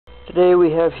Today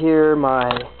we have here my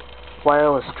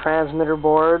wireless transmitter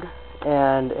board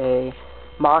and a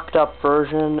mocked up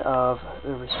version of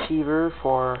the receiver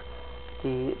for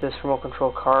this remote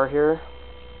control car here.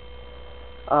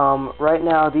 Right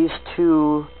now these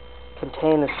two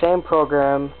contain the same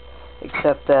program,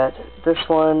 except that this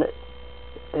one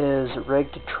is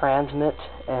rigged to transmit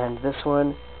and this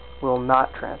one will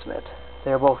not transmit.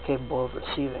 They are both capable of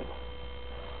receiving.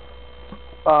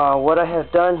 What I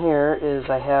have done here is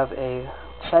I have a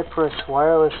Cypress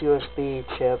wireless USB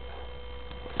chip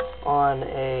on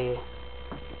a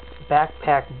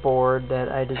backpack board that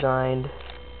I designed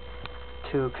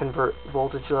to convert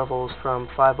voltage levels from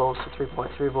 5 volts to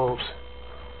 3.3 volts.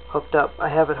 I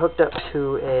have it hooked up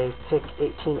to a PIC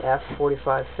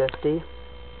 18F4550,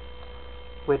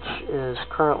 which is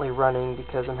currently running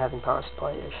because I'm having power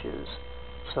supply issues.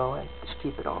 So I just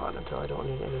keep it on until I don't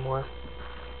need it anymore.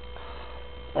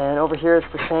 And over here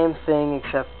it's the same thing,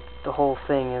 except the whole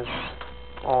thing is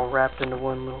all wrapped into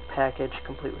one little package,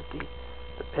 complete with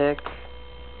the PIC,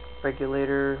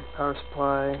 regulator, power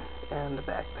supply, and the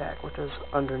backpack, which is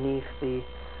underneath the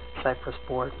Cypress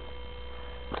board.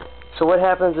 So what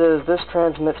happens is this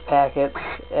transmits packets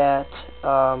at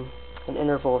an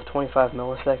interval of 25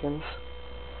 milliseconds,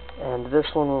 and this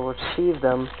one will receive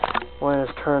them when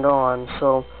it's turned on.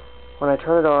 So when I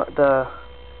turn it on,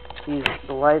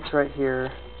 the lights right here,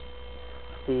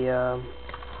 the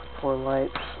 4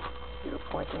 lights, your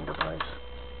pointing device.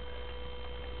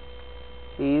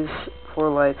 These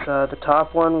 4 lights, the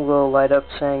top one will light up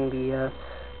saying the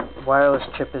wireless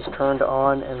chip is turned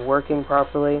on and working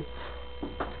properly.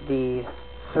 The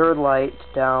third light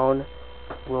down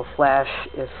will flash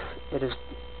if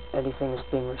anything is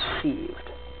being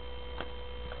received.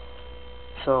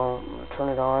 So I'm going to turn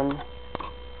it on,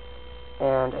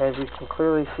 and as you can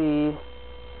clearly see,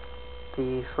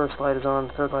 the first light is on,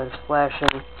 the third light is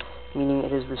flashing, meaning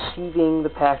it is receiving the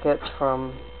packets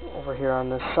from over here on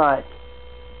this side.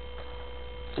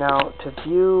 Now, to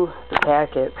view the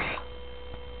packets,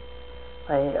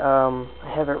 I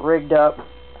have it rigged up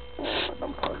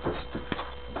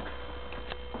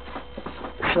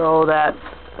so that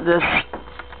this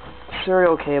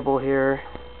serial cable here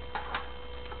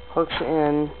hooks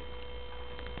in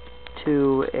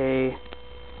to a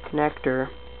connector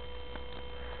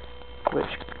which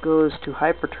goes to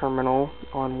hyperterminal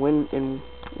in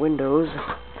Windows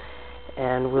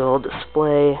and will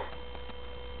display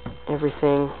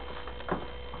everything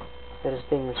that is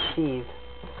being received.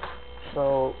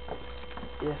 So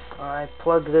if I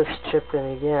plug this chip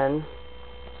in again,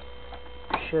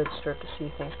 you should start to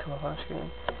see things come up on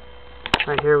screen.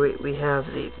 Right here we have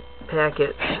the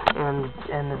packets and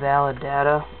the valid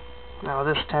data. Now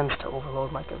this tends to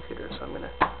overload my computer, so I'm going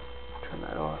to turn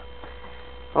that off.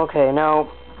 Okay,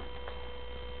 now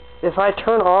if I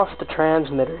turn off the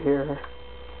transmitter here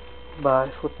by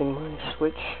flipping my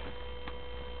switch,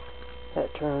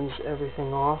 that turns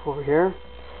everything off over here,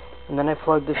 and then I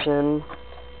plug this in,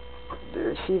 the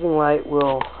receiving light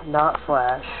will not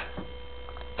flash,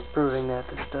 proving that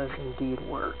this does indeed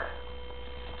work.